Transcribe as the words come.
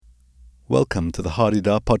Welcome to the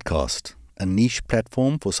Hadeda podcast, a niche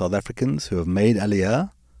platform for South Africans who have made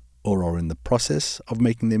Aliyah or are in the process of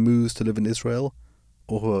making their moves to live in Israel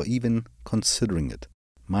or who are even considering it.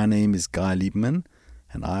 My name is Guy Liebman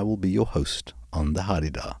and I will be your host on the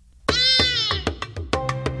Hadeda.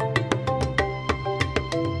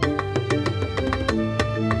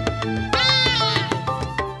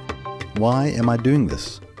 Why am I doing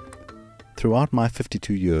this? Throughout my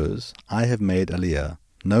 52 years, I have made Aliyah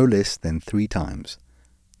no less than 3 times.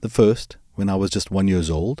 The first, when I was just 1 year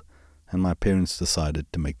old, and my parents decided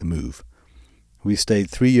to make the move. We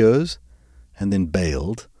stayed 3 years, and then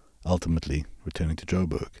bailed, ultimately returning to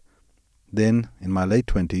Joburg. Then, in my late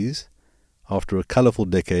 20s, after a colourful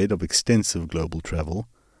decade of extensive global travel,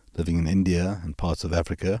 living in India and parts of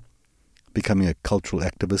Africa, becoming a cultural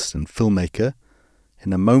activist and filmmaker,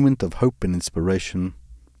 in a moment of hope and inspiration,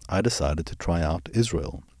 I decided to try out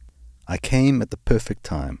Israel. I came at the perfect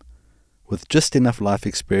time, with just enough life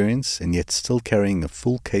experience and yet still carrying a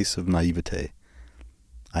full case of naivete.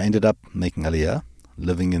 I ended up making Aliyah,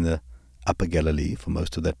 living in the Upper Galilee for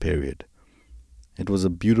most of that period. It was a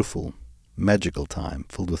beautiful, magical time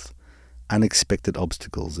filled with unexpected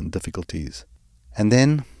obstacles and difficulties. And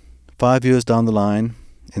then, 5 years down the line,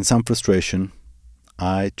 in some frustration,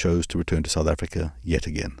 I chose to return to South Africa yet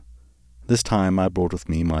again. This time I brought with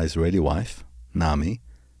me my Israeli wife, Nami,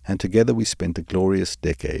 and together we spent a glorious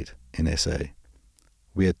decade in SA.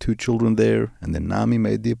 We had 2 children there, and then Nami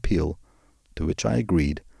made the appeal, to which I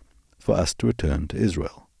agreed, for us to return to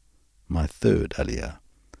Israel, my 3rd Aliyah,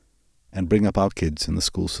 and bring up our kids in the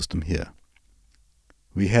school system here.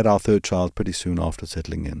 We had our 3rd child pretty soon after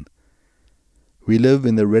settling in. We live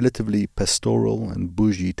in the relatively pastoral and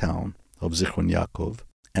bougie town of Zichron Yaakov,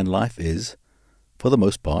 and life is, for the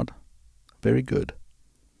most part, very good.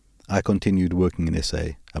 I continued working in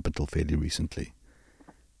SA up until fairly recently.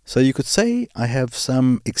 So you could say I have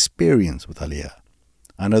some experience with Aliyah.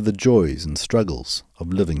 I know the joys and struggles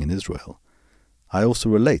of living in Israel. I also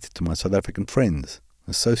relate to my South African friends,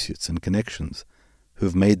 associates and connections who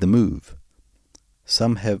have made the move.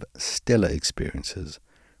 Some have stellar experiences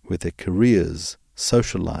with their careers,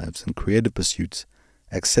 social lives and creative pursuits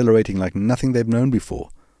accelerating like nothing they've known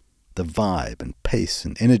before. The vibe and pace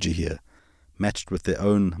and energy here, matched with their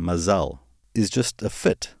own mazal, is just a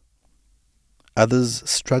fit. Others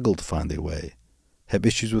struggle to find their way, have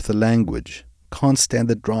issues with the language, can't stand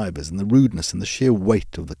the drivers and the rudeness and the sheer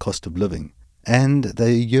weight of the cost of living, and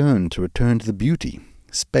they yearn to return to the beauty,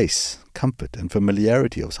 space, comfort and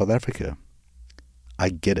familiarity of South Africa. I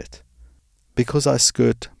get it. Because I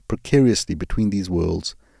skirt precariously between these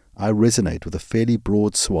worlds, I resonate with a fairly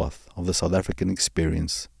broad swath of the South African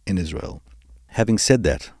experience in Israel. Having said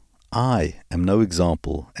that, I am no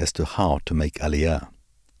example as to how to make Aliyah.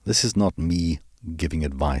 This is not me giving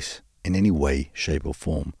advice in any way, shape or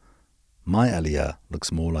form. My Aliyah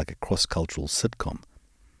looks more like a cross-cultural sitcom.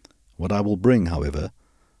 What I will bring, however,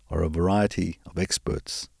 are a variety of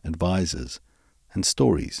experts, advisors, and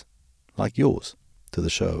stories, like yours, to the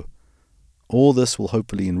show. All this will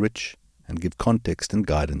hopefully enrich and give context and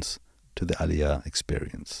guidance to the Aliyah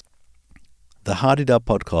experience. The Hadeda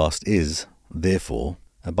podcast is, therefore,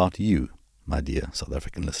 about you, my dear South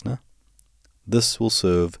African listener. This will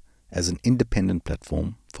serve as an independent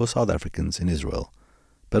platform for South Africans in Israel,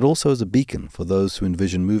 but also as a beacon for those who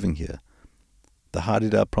envision moving here. The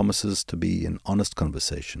Hadeda promises to be an honest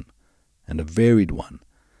conversation, and a varied one,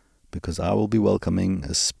 because I will be welcoming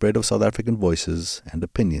a spread of South African voices and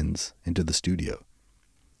opinions into the studio.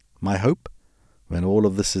 My hope, when all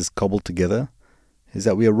of this is cobbled together, is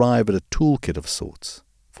that we arrive at a toolkit of sorts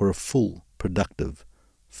for a full, productive,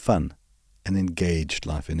 fun and engaged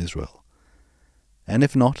life in Israel. And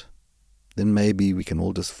if not, then maybe we can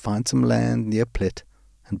all just find some land near Plet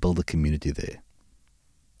and build a community there.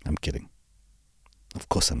 I'm kidding. Of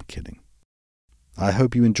course I'm kidding. I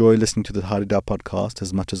hope you enjoy listening to the Hadeda podcast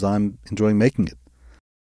as much as I'm enjoying making it.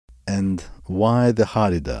 And why the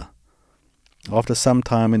Hadeda? After some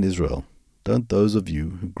time in Israel, don't those of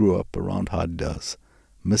you who grew up around Hadedas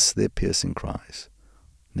miss their piercing cries?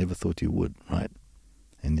 Never thought you would, right?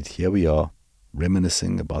 And yet here we are,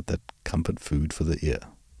 reminiscing about that comfort food for the ear.